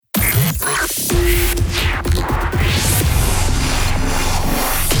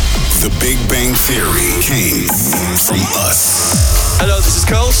The Big Bang Theory came from us. Hello, this is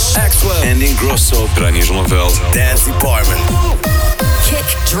Coles. Axwell. And Ingrosso. Ranier Zonneveld. Dance Department. Kick,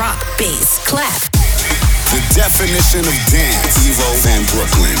 drop, bass, clap. The definition of dance. Evo Van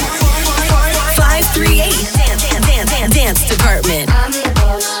Brooklyn. 538 Dance Department. I'm the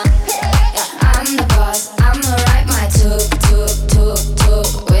boss. I'm the boss. I'ma write my tuk.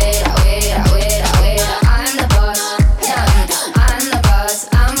 Wait up. I'm the boss. I'm the boss.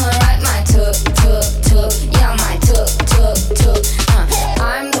 I'ma write my tuk. Yeah, my tuk.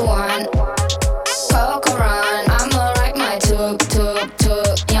 I'm the one. Coke run. I'ma write my tuk.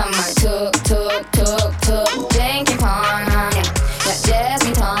 Yeah, my tuk. Dinky pong. Yeah, jazz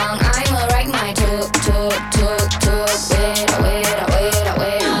me tongue. I'ma write my tuk. Wait up.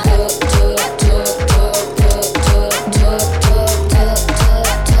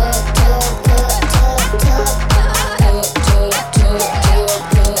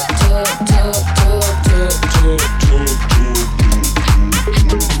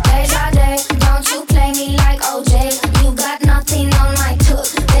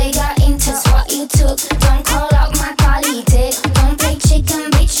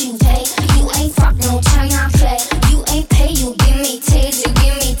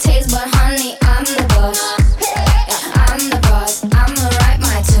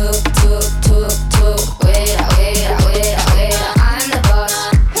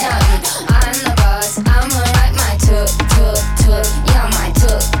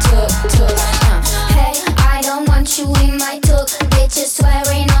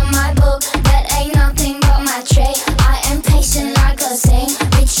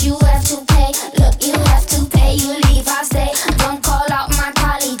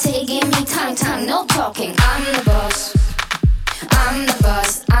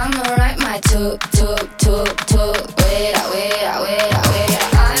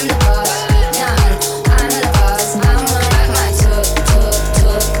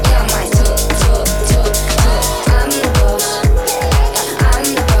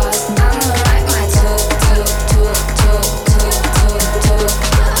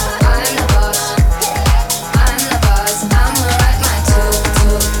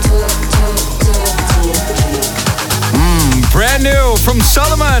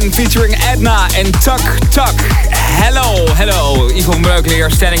 Featuring Edna and Tuck. Hello. Ivo Breukelen here,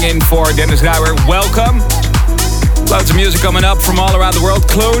 standing in for Dennis Ruyer. Welcome. Loads of music coming up from all around the world.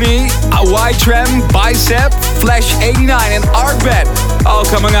 Cloney, Y-Tram, Bicep, Flash 89 and Artbed. All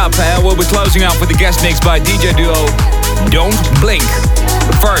coming up. And we'll be closing up with the guest mix by DJ duo Don't Blink.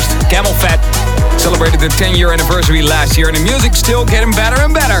 But first, Camel Fat celebrated their 10-year anniversary last year, and the music's still getting better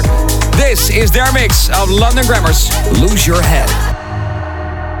and better. This is their mix of London Grammar's Lose Your Head.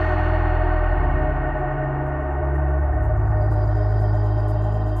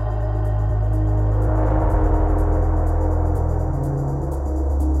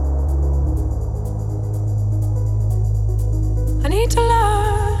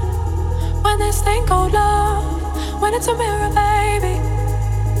 It's a mirror, baby.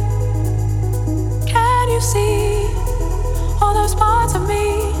 Can you see all those parts of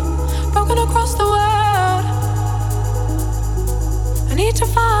me broken across the world? I need to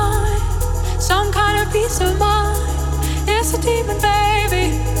find some kind of peace of mind. It's a demon,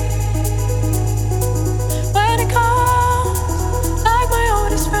 baby. When it comes like my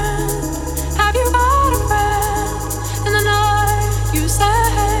oldest friend, have you got a friend? In the night you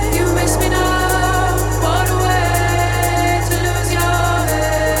say you miss me now. What a way.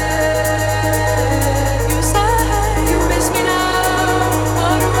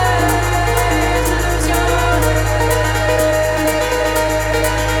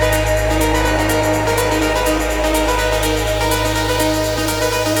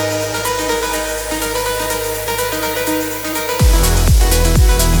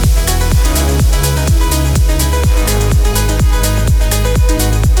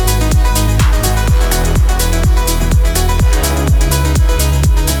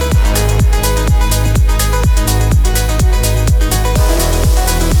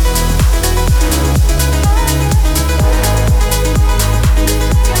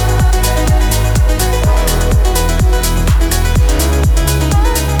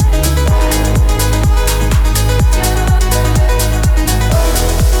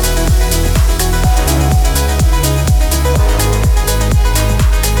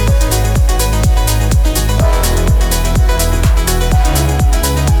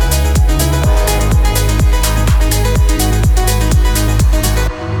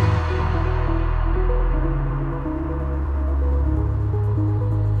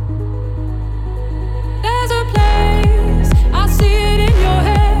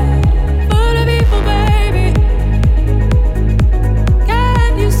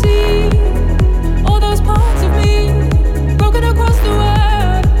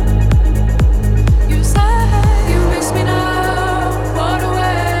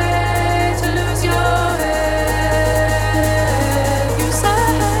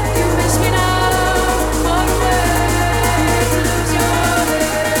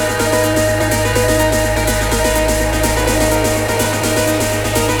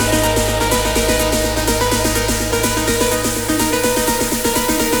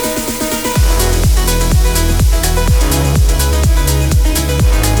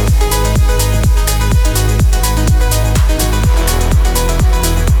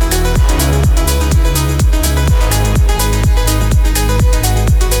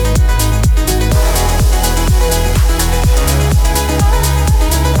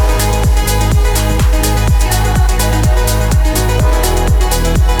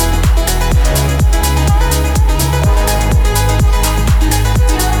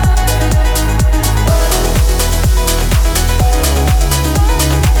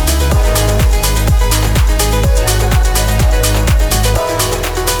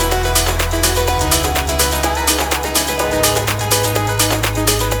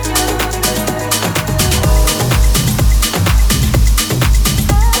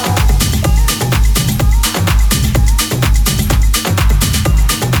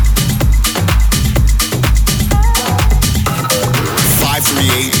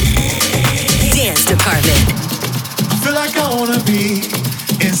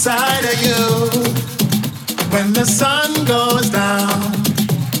 inside of you. When the sun goes down,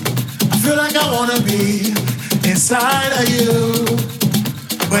 I feel like I wanna be inside of you.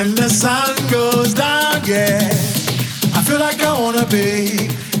 When the sun goes down, yeah, I feel like I wanna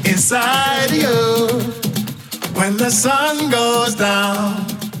be inside of you. When the sun goes down,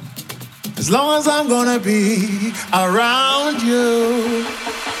 as long as I'm gonna be around you.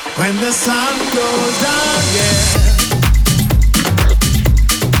 When the sun goes down, yeah.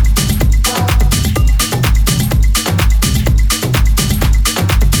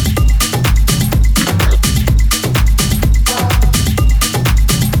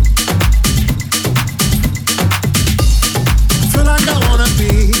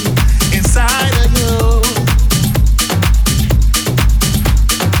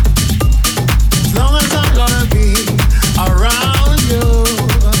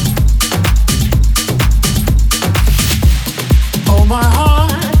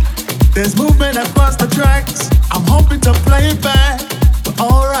 There's movement across the tracks. I'm hoping to play it back, but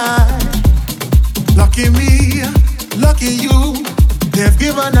alright. Lucky me, lucky you. They've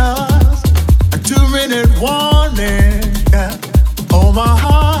given us a 2-minute warning. Yeah. Oh my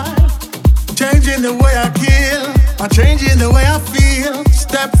heart, changing the way I kill, by changing the way I feel.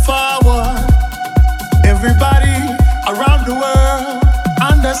 Step forward. Everybody around the world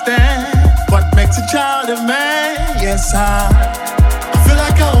understand what makes a child a man. Yes, I feel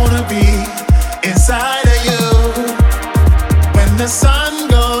like I wanna be inside of you. When the sun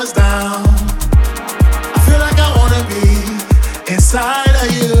goes down, I feel like I wanna be inside of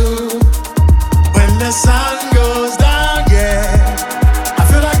you. When the sun goes down, yeah, I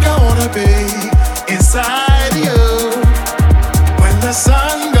feel like I wanna be inside of you. When the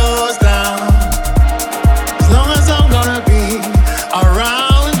sun goes down, as long as I'm gonna be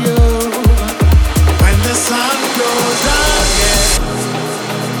around you. When the sun goes down, yeah.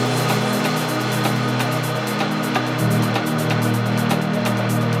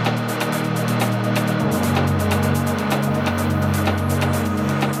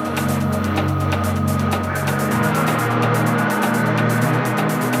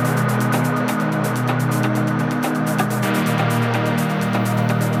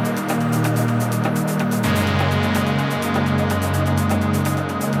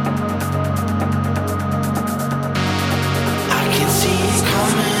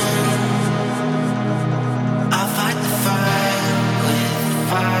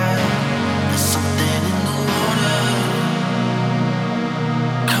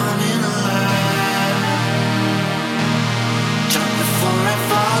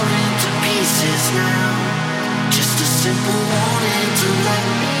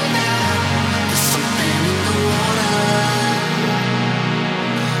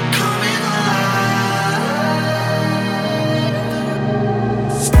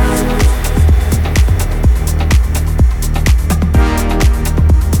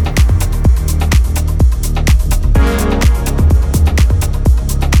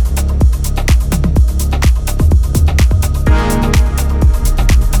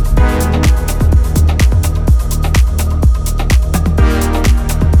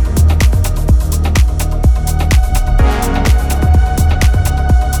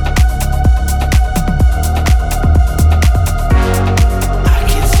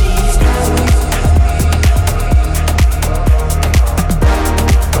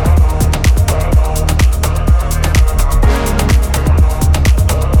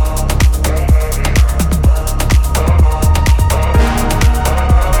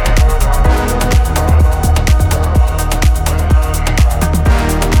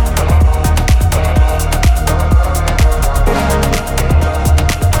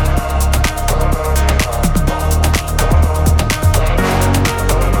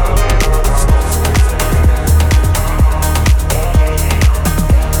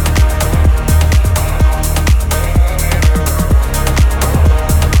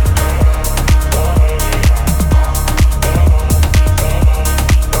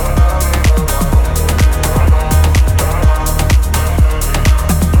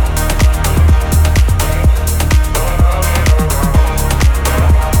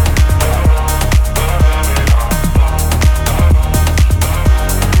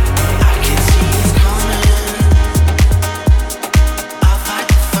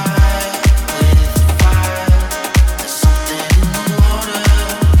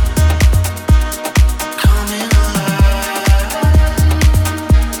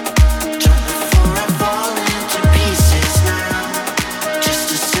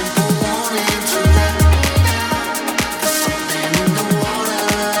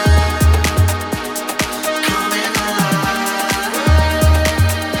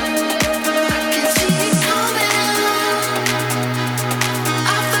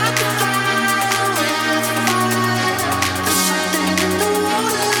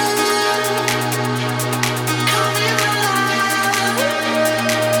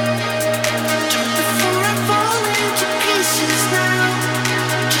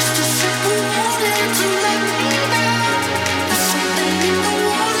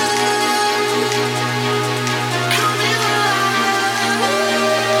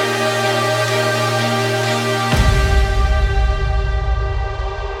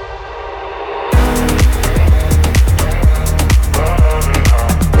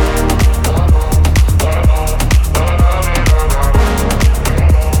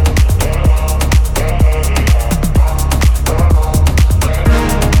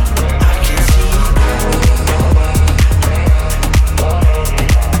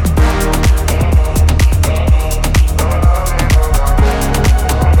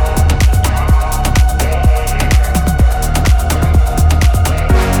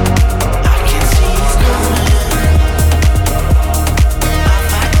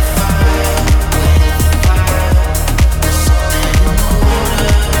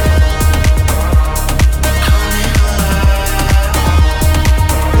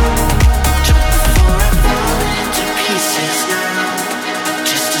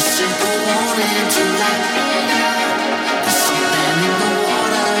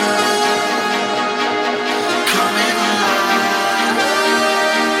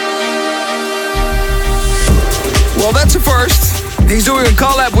 He's doing a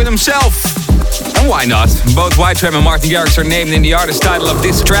collab with himself. And why not? Both White Tram and Martin Garrix are named in the artist title of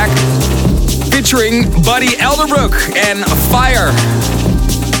this track, featuring Buddy Elderbrook and Fire.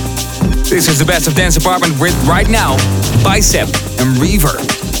 This is the best of Dance Department with right now Bicep and Ruyer.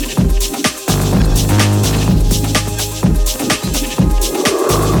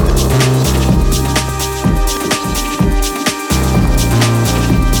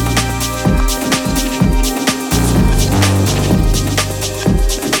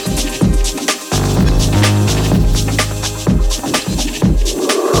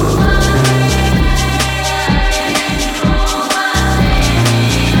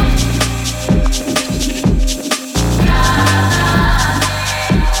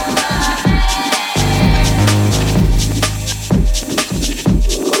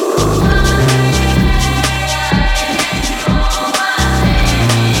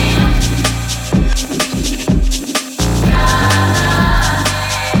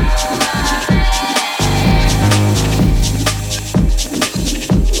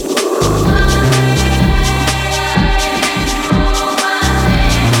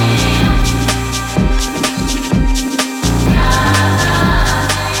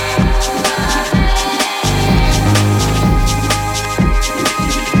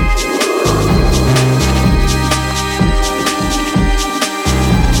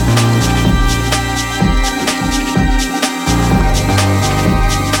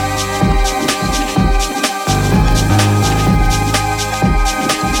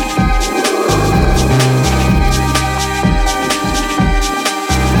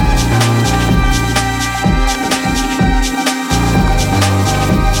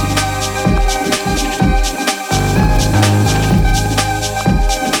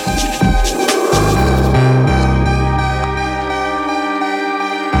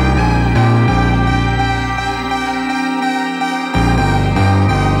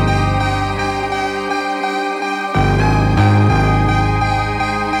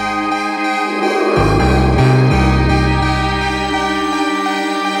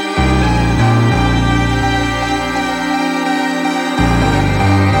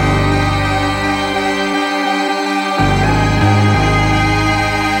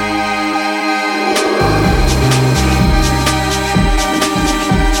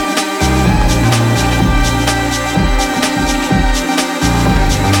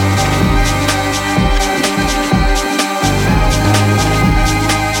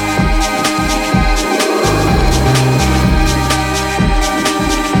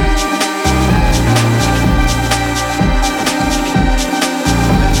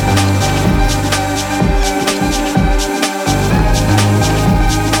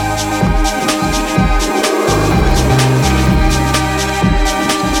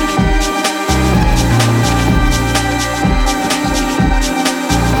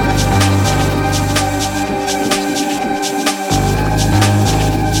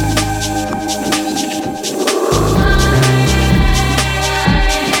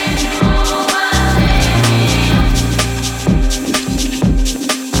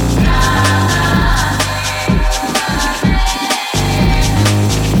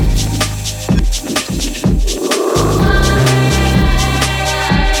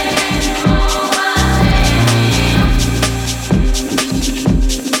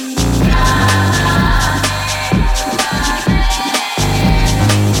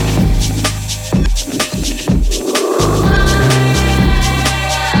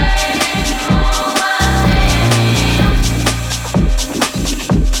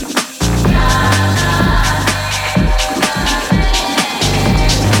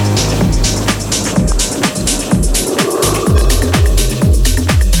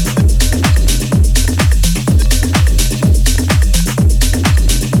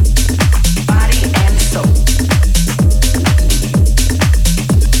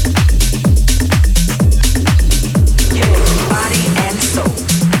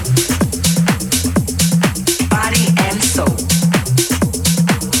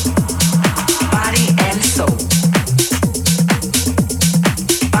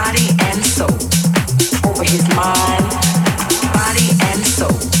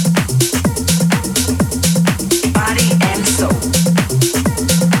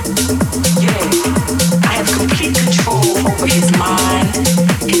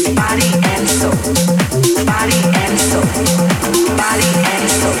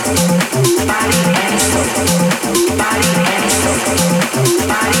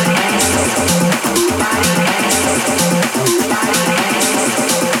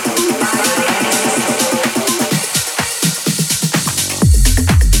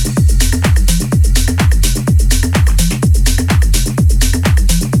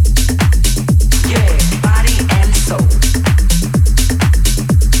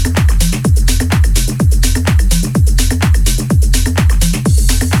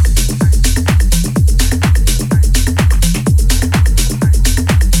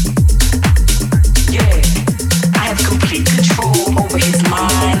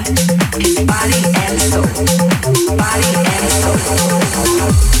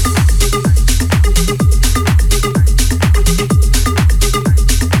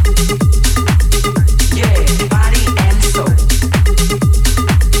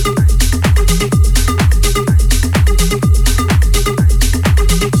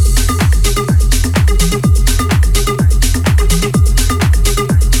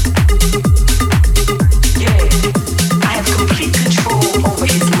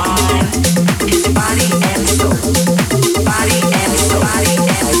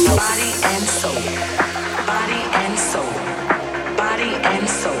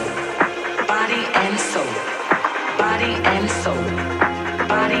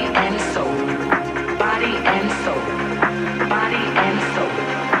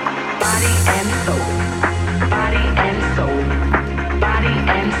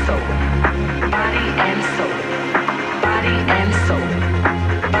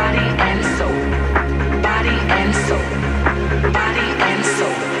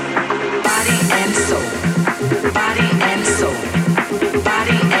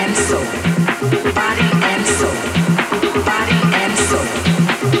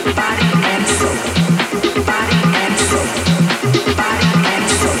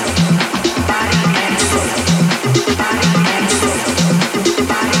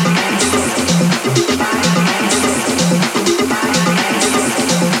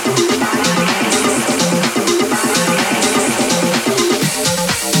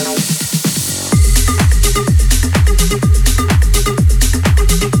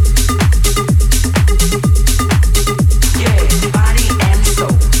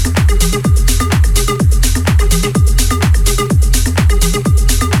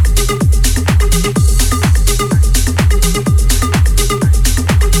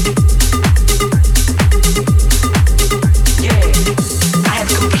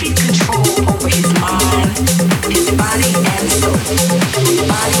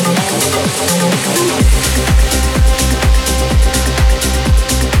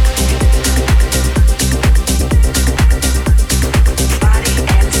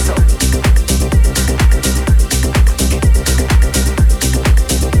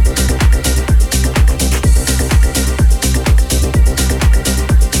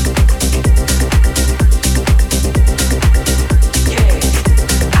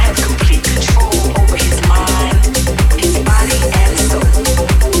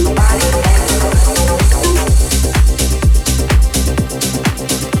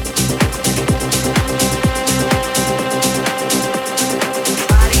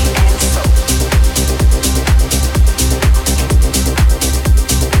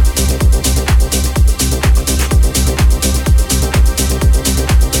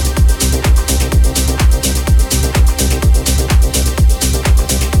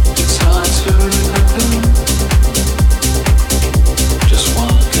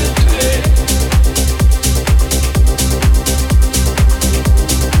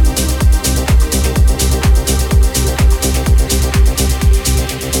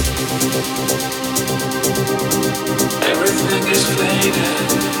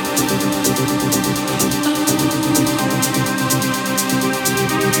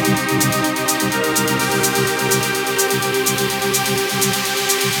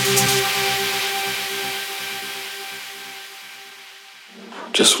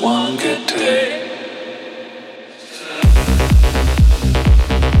 Just one good day.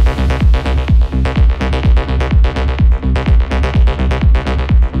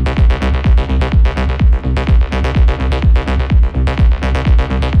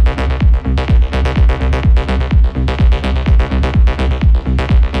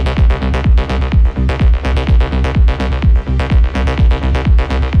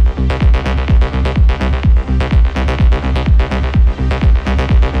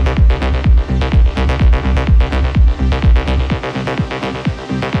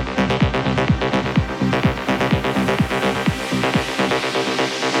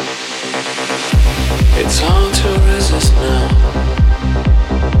 It's hard to resist now.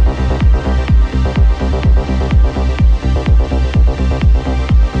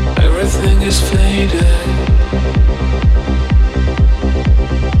 Everything is faded.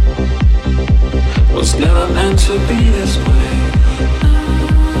 Was never meant to be this way.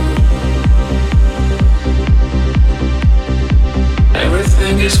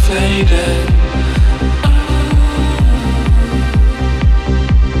 Everything is faded.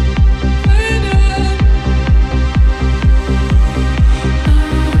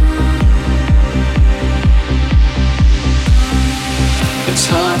 It's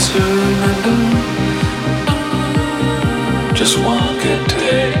hard to remember just one good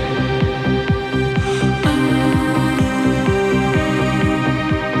day.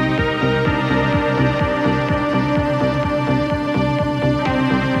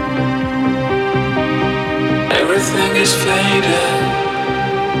 Everything is faded.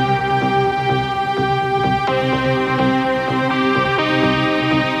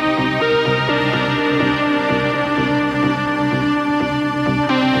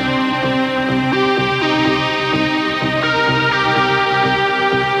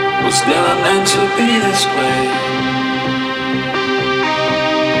 Was never meant to be this way.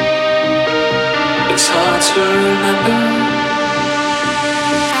 It's hard to remember.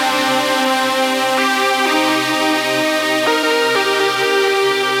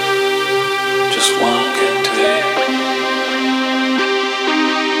 Just one good day.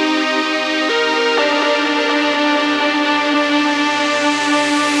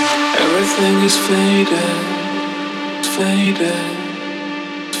 Everything is faded, faded.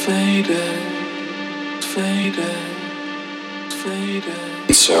 Faded, faded,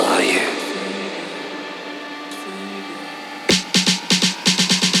 faded. So are you.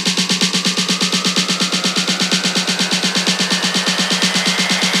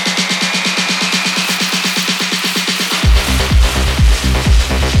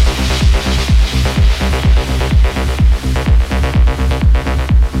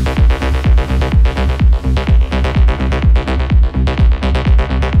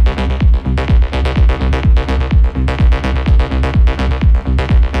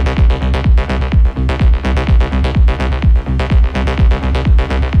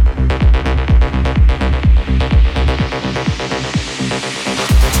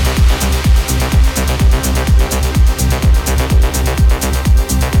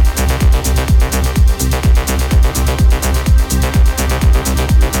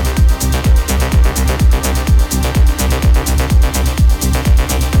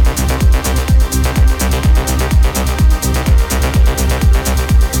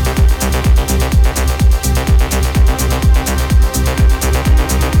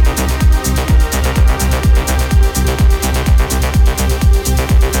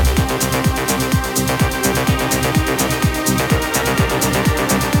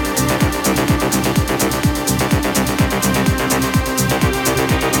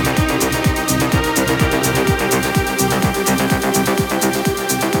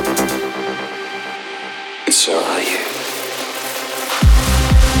 So are you.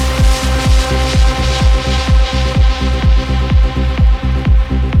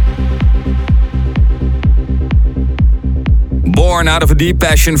 Born out of a deep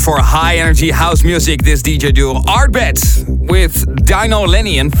passion for high-energy house music, this DJ duo Artbet with Dino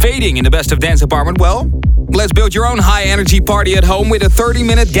Lenny and Fading in the Best of Dance department. Well, let's build your own high-energy party at home with a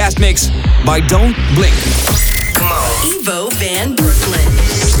 30-minute guest mix by Don't Blink. Come on, Evo Van Brooklyn.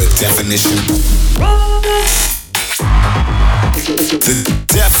 The definition. The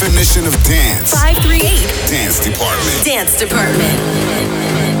definition of dance. 538. Dance department. Dance department.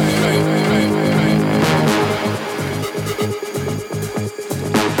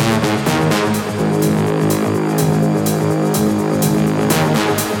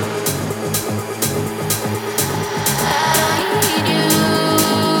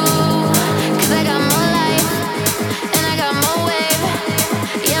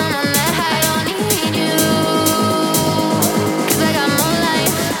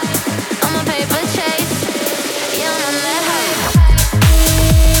 Life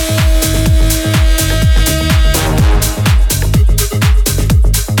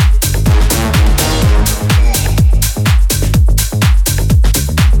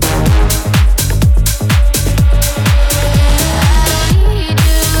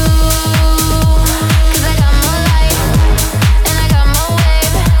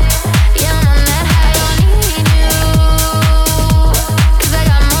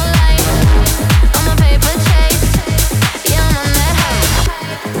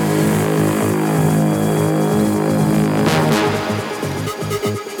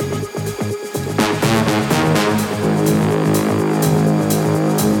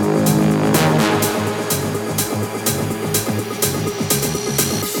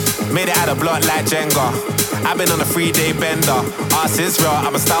block like Jenga. I've been on a 3-day bender. Ass Israel,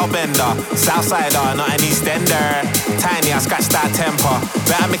 I'm a style bender. Southsider, not an Eastender. Tiny, I scratch that temper.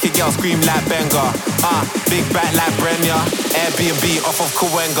 Better make a girl scream like Benga. Big back like Brenya. Airbnb off of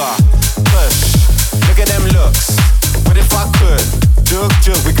Kawenga. Push, look at them looks. What if I could?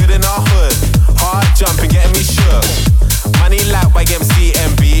 Jug, we good in our hood. Hard jumping, getting me shook. Money like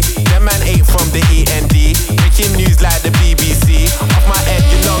YMCMB. Them man ate from the END. Making news like the BBC. Off my head,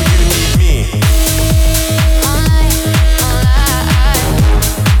 you know you need me.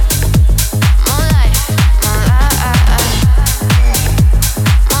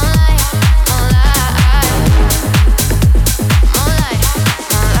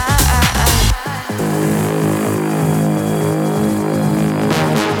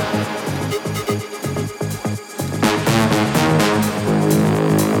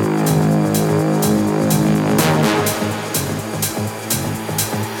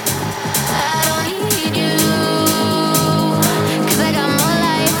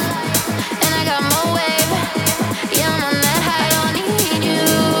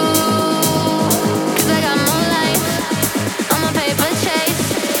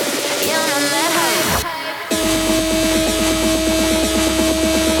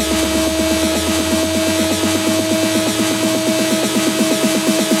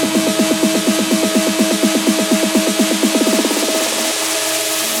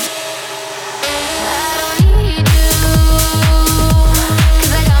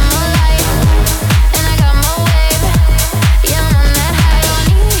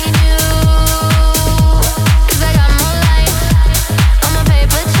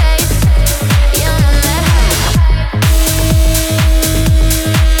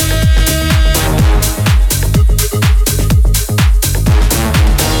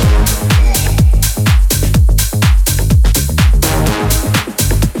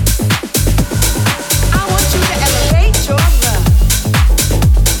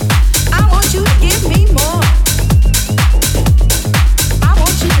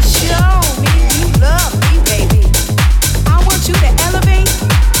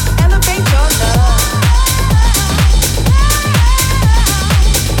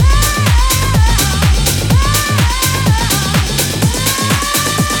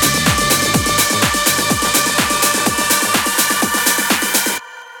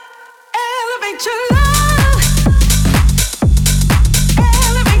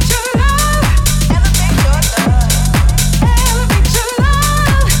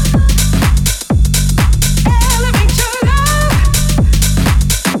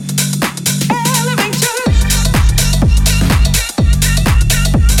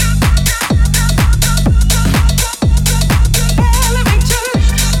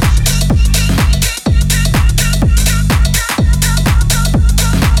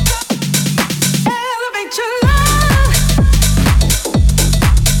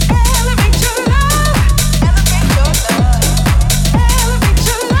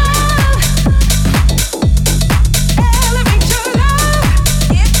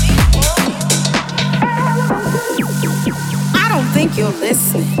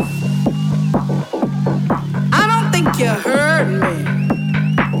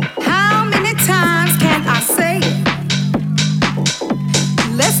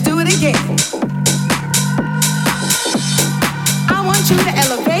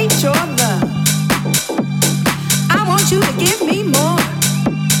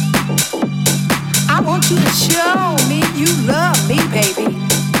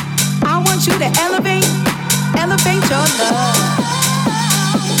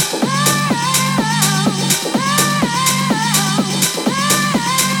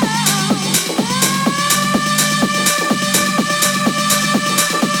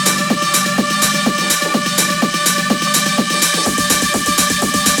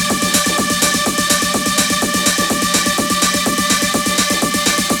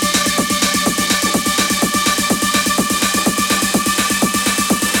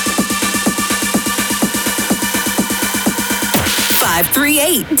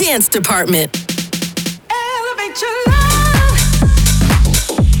 Dance Department. Elevate your love.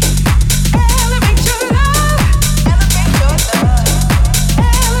 Elevate your love. Elevate your love.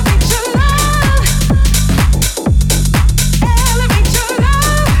 Elevate your love. Elevate your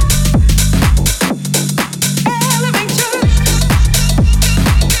love. Elevate your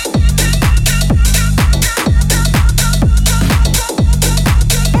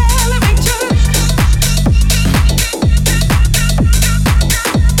elevate your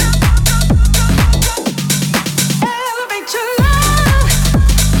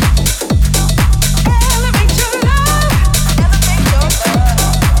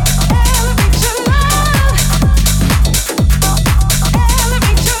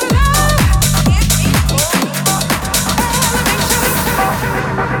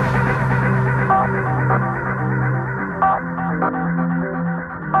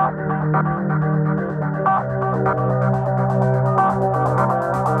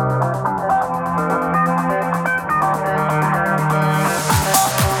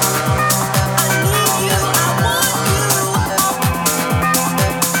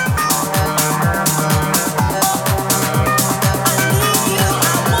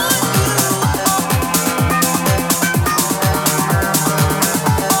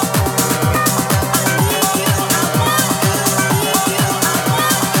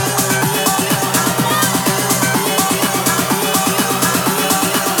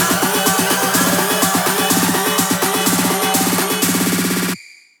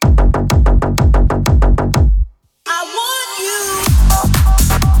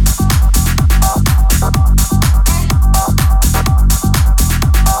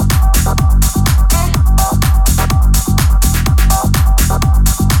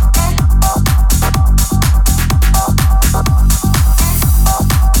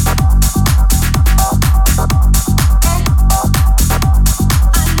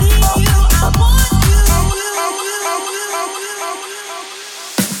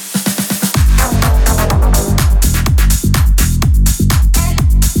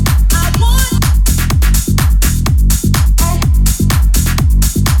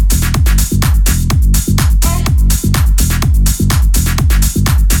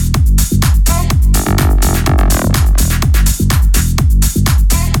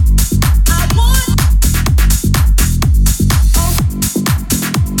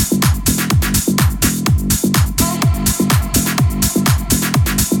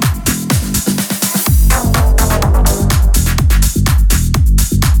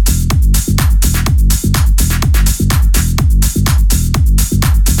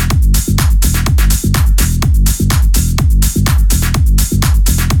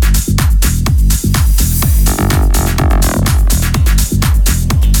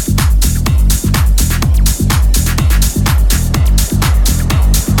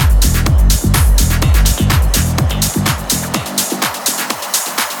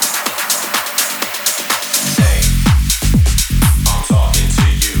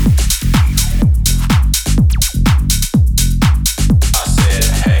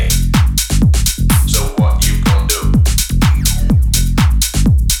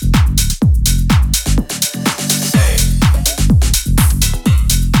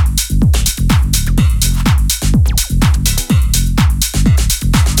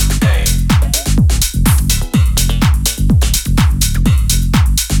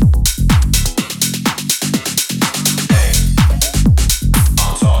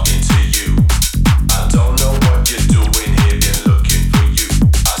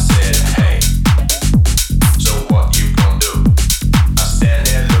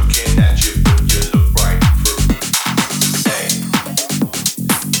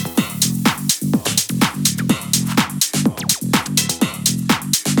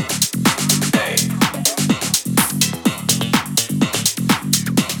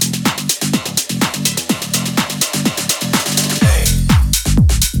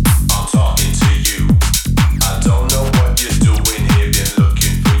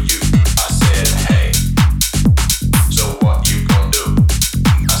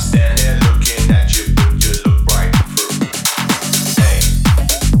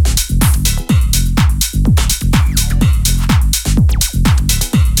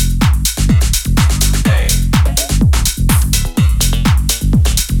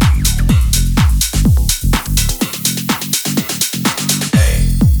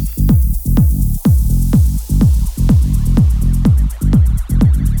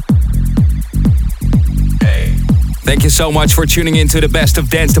Thank you so much for tuning in to the Best of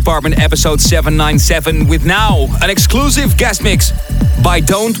Dance Department episode 797 with now an exclusive guest mix by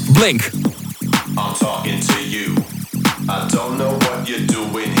Don't Blink. I'm talking to you. I don't know what you're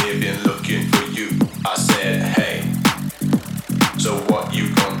doing here, been looking for you. I said, hey, so what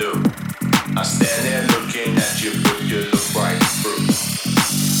you gonna do? I stand there looking at you, but you look right through.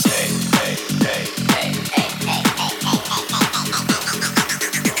 Hey, hey, hey, hey, hey, hey,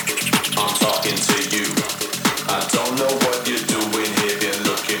 I'm talking to you. I don't know what you're doing here, been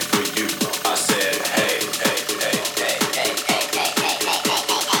looking for you. I said, hey, hey, hey, hey, hey, hey, hey, hey,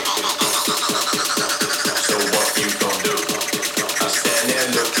 so what you gonna do? I stand there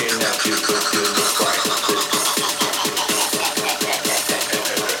looking at you, but you look right through.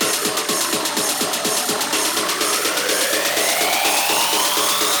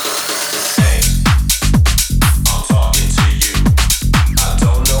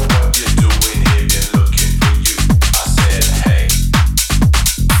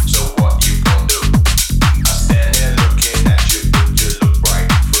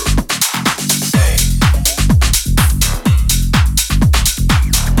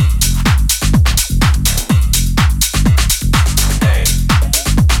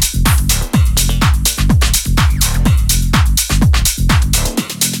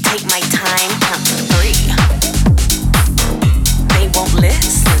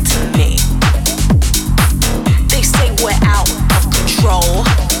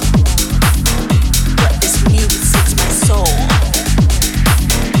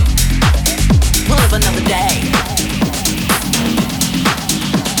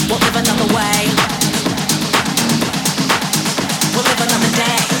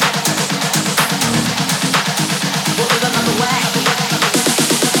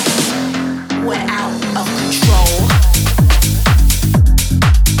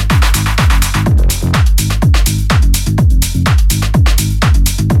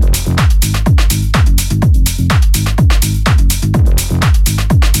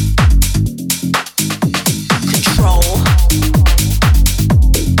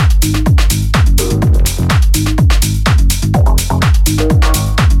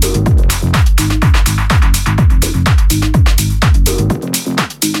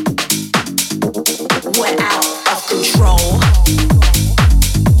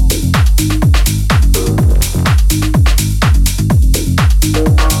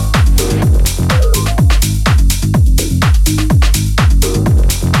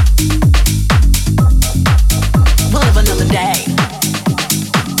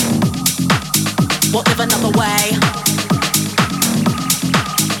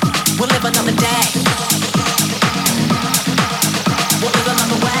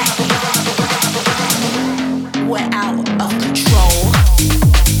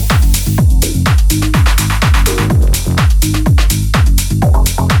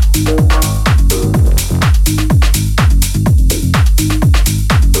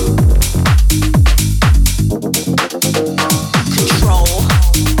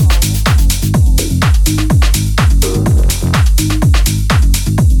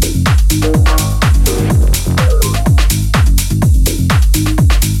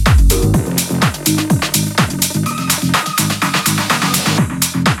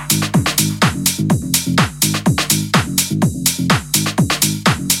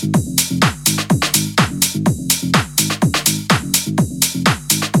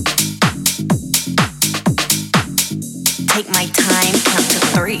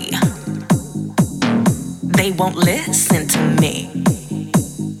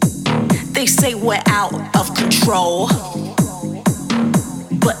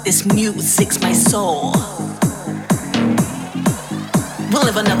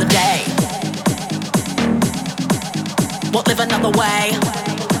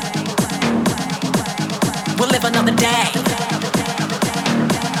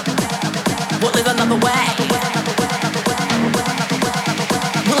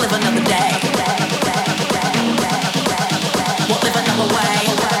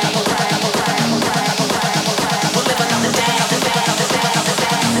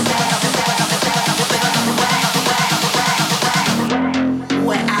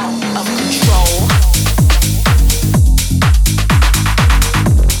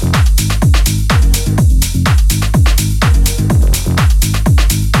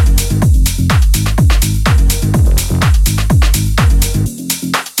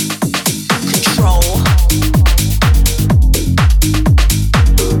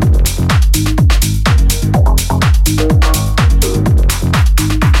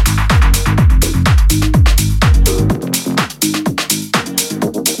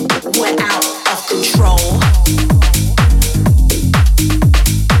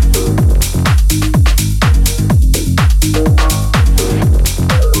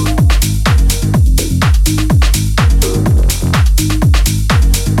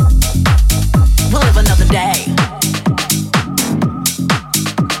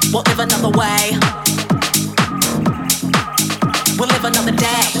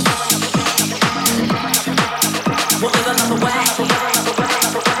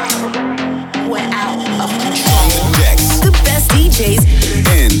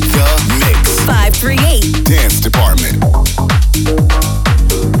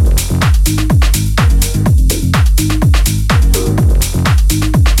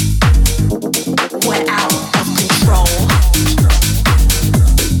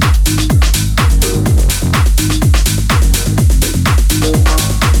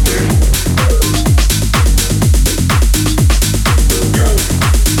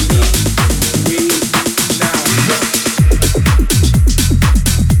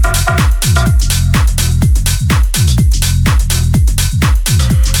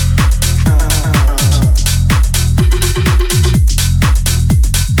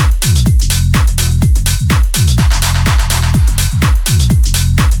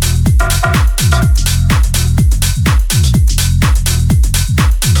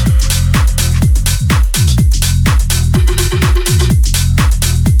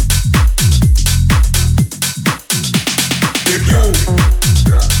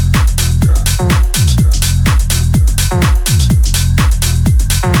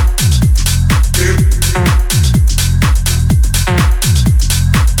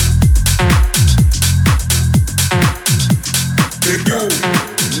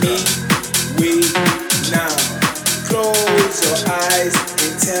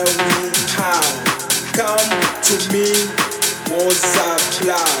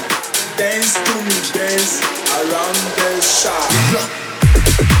 blood. Dance to me, dance around the shop.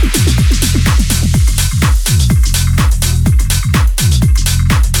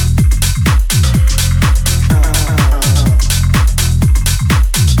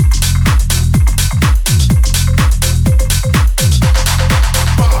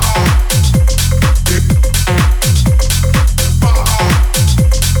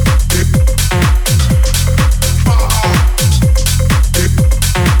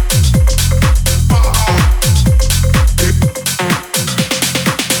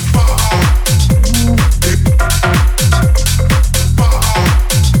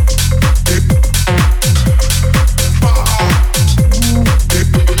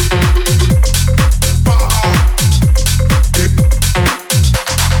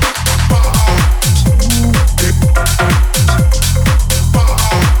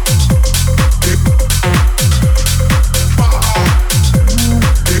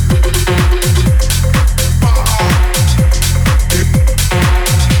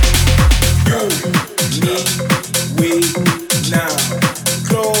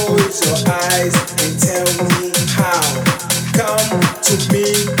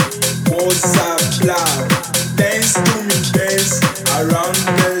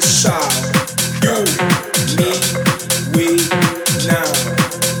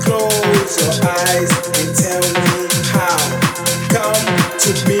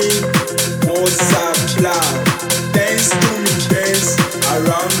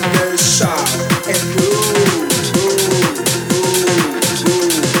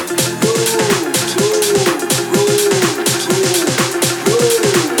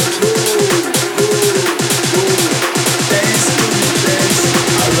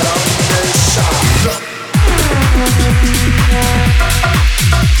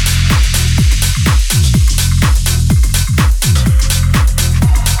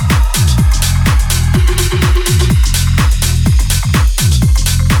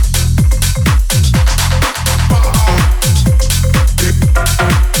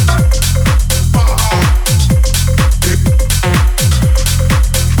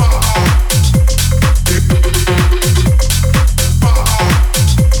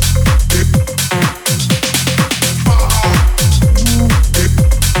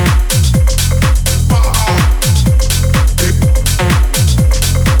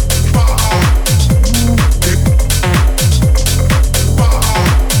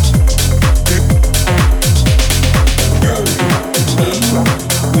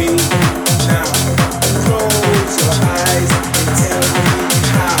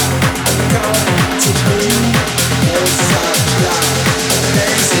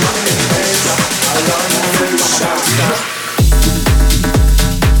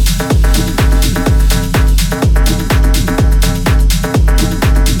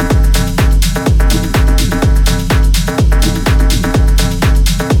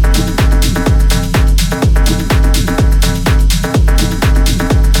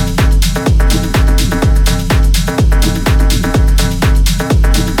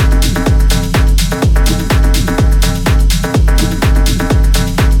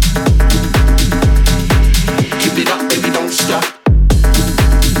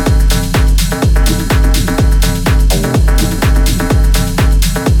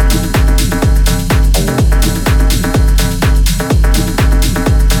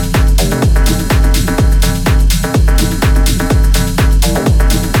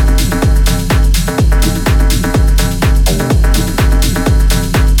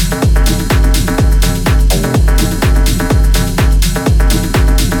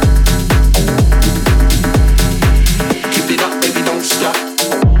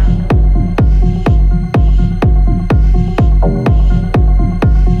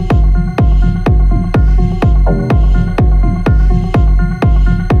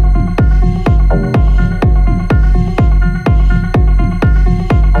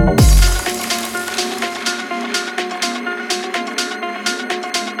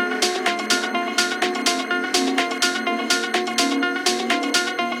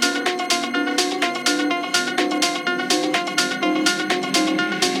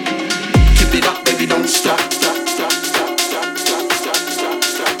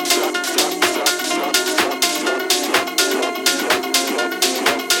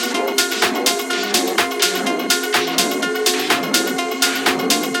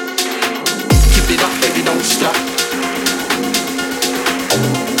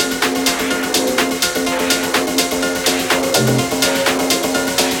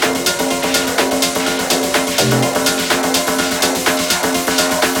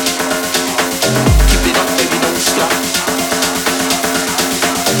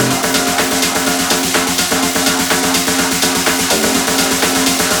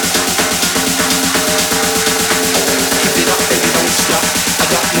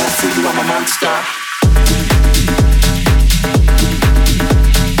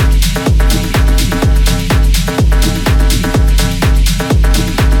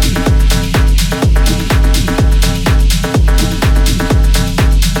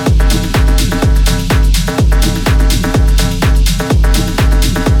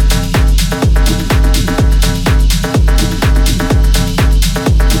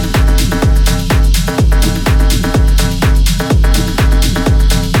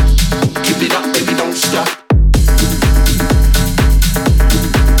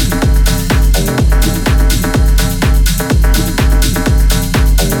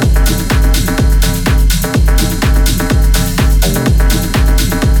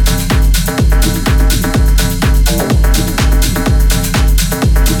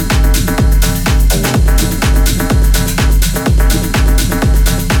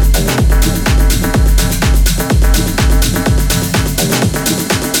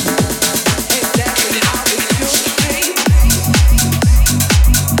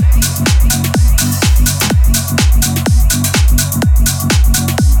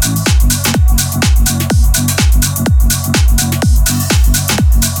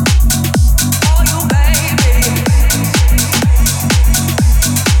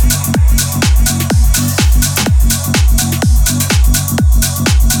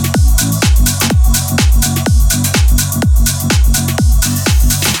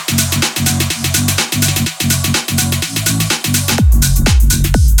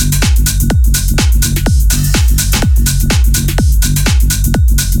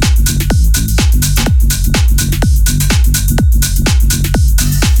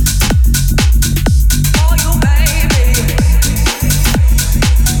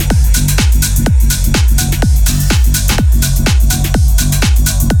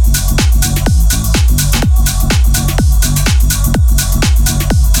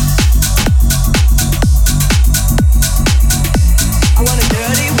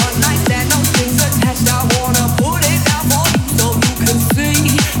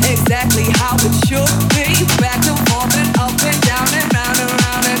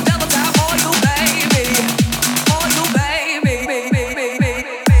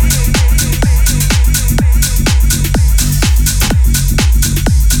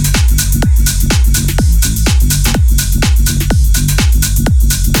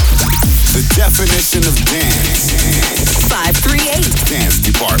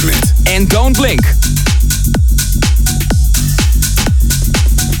 and Don't Blink.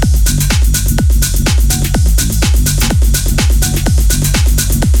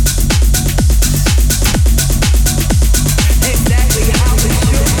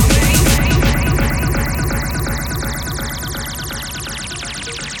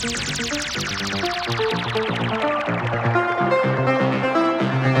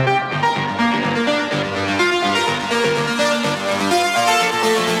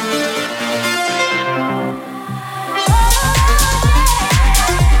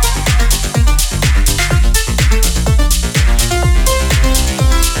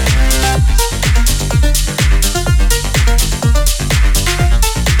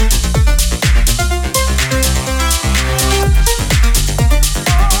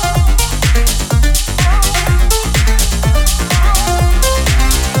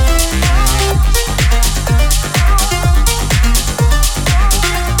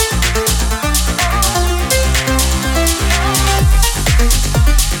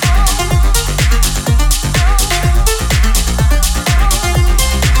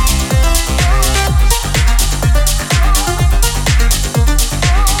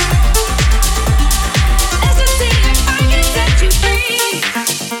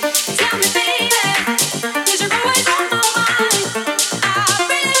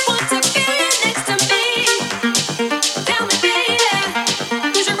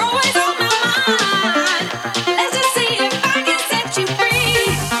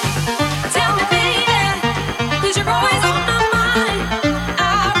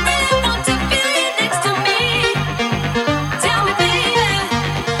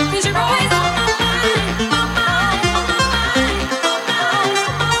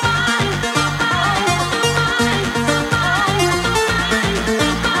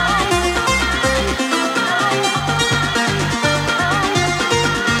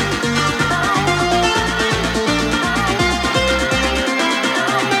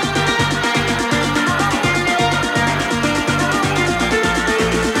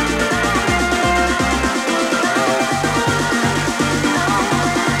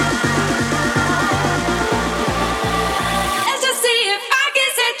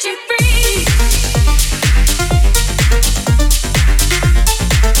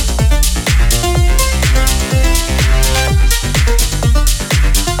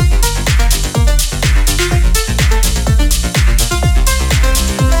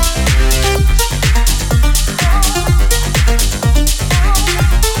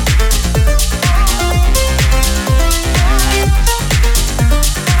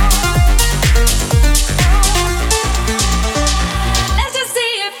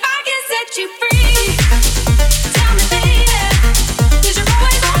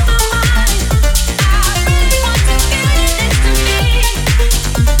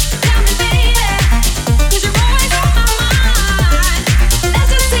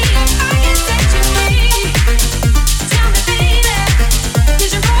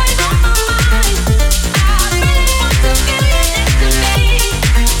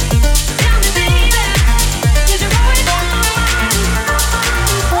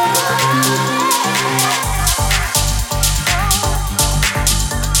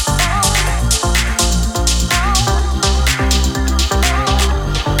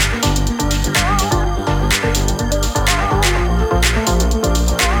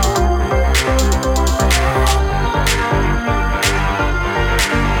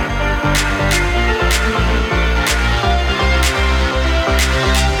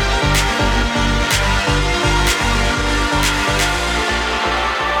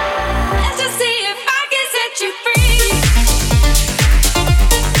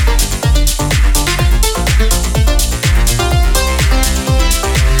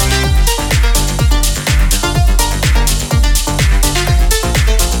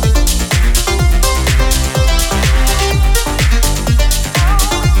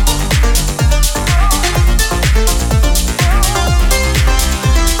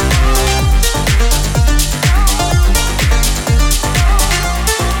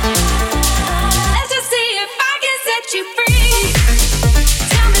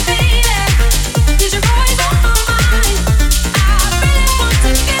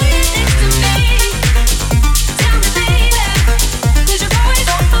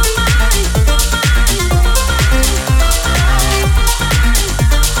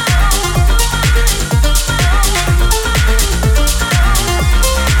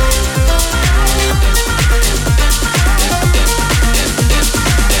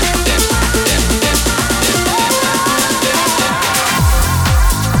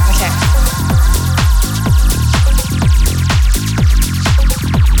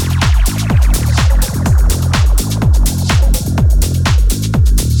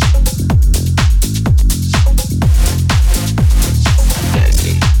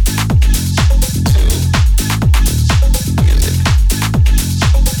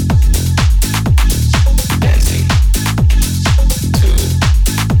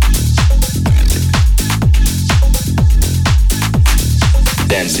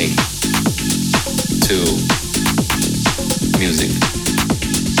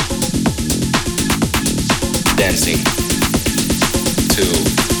 dancing to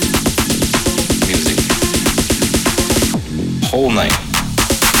music. Whole night.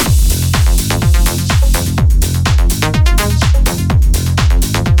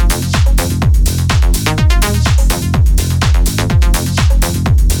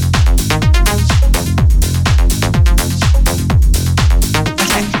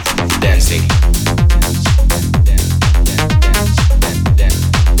 Dancing.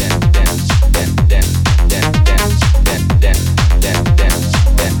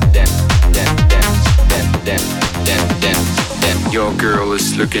 Your girl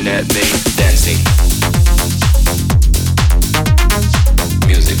is looking at me, dancing.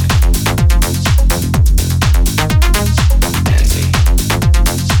 Music. Dancing.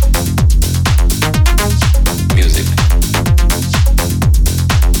 Music.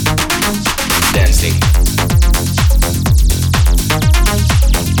 Dancing.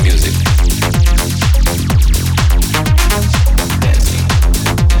 Music. Dancing.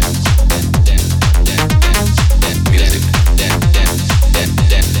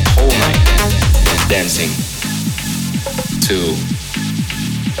 Music. Whole night. Dancing to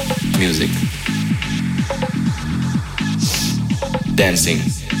music. Dancing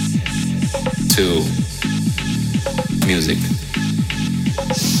to music.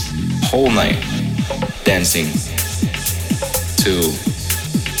 Whole night. Dancing to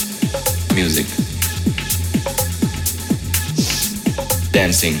music.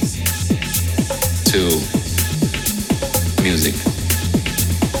 Dancing to music.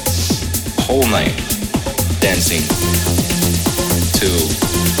 Whole night. Dancing to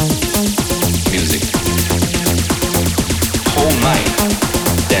music. Whole night.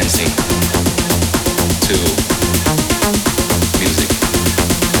 Dancing to music.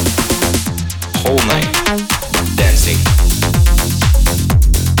 Whole night. Dancing.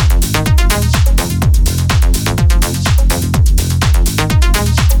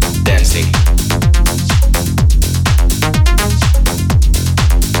 Dancing.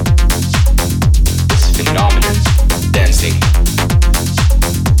 It's phenomenal. Dancing.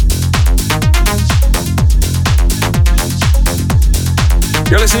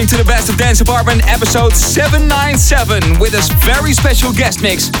 You're listening to the Best of Dance Department, episode 797, with this very special guest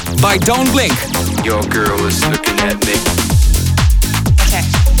mix by Don't Blink. Your girl is looking at me. Okay.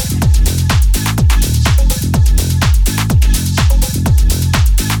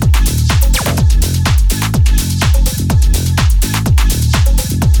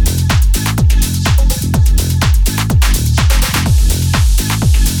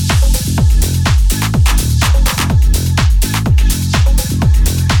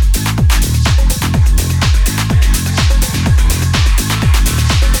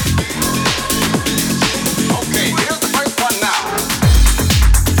 Okay, here's the first one.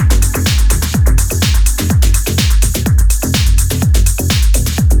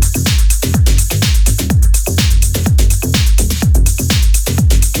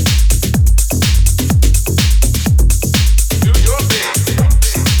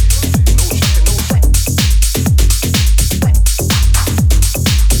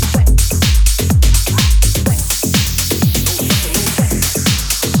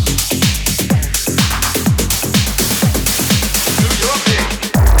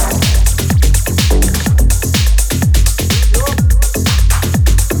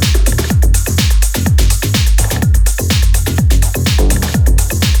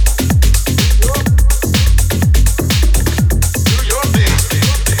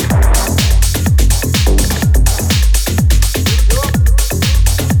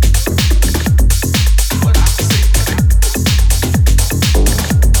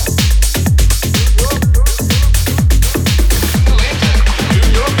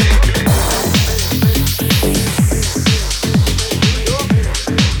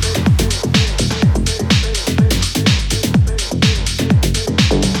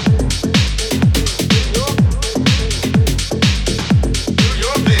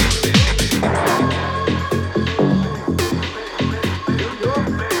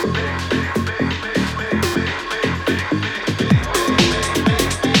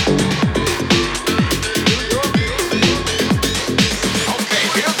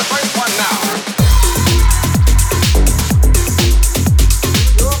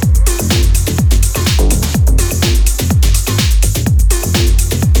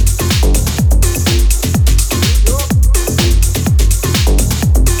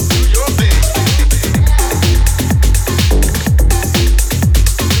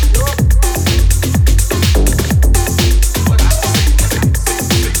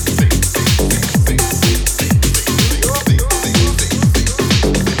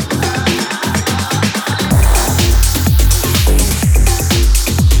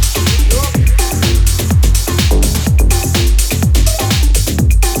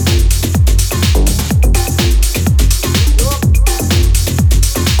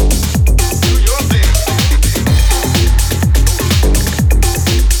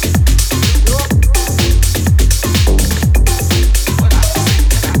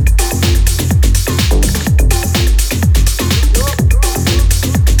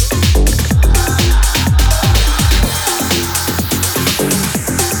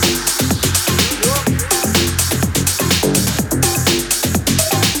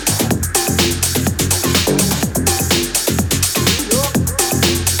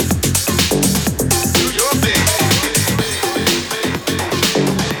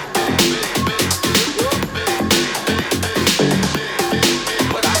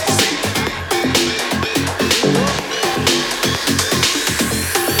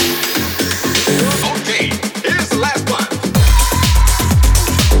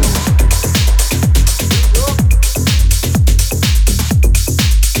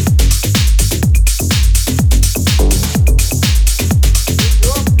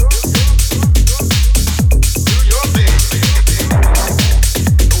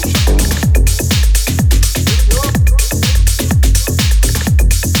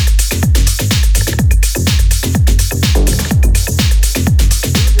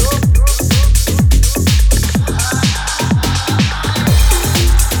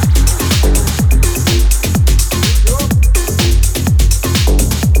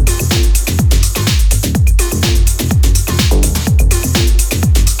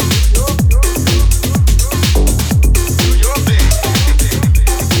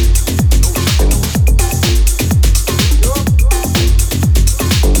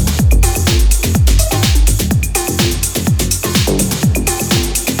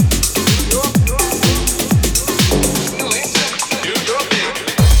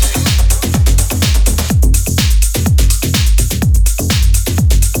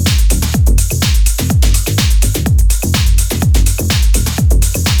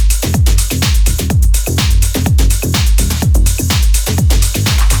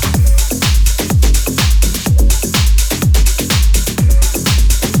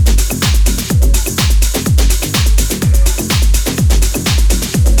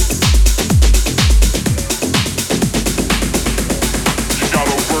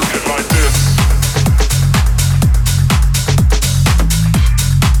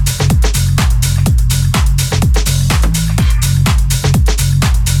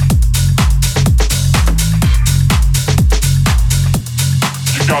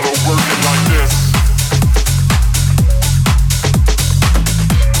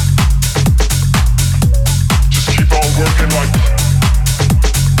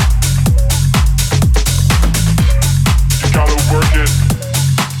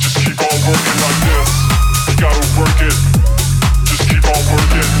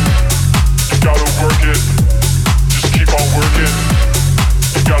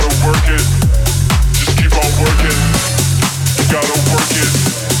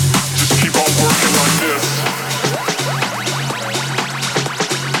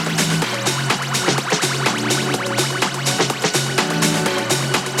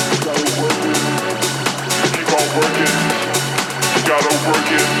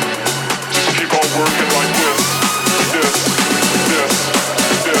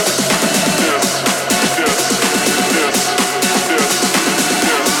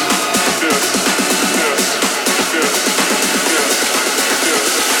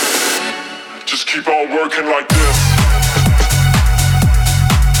 like this.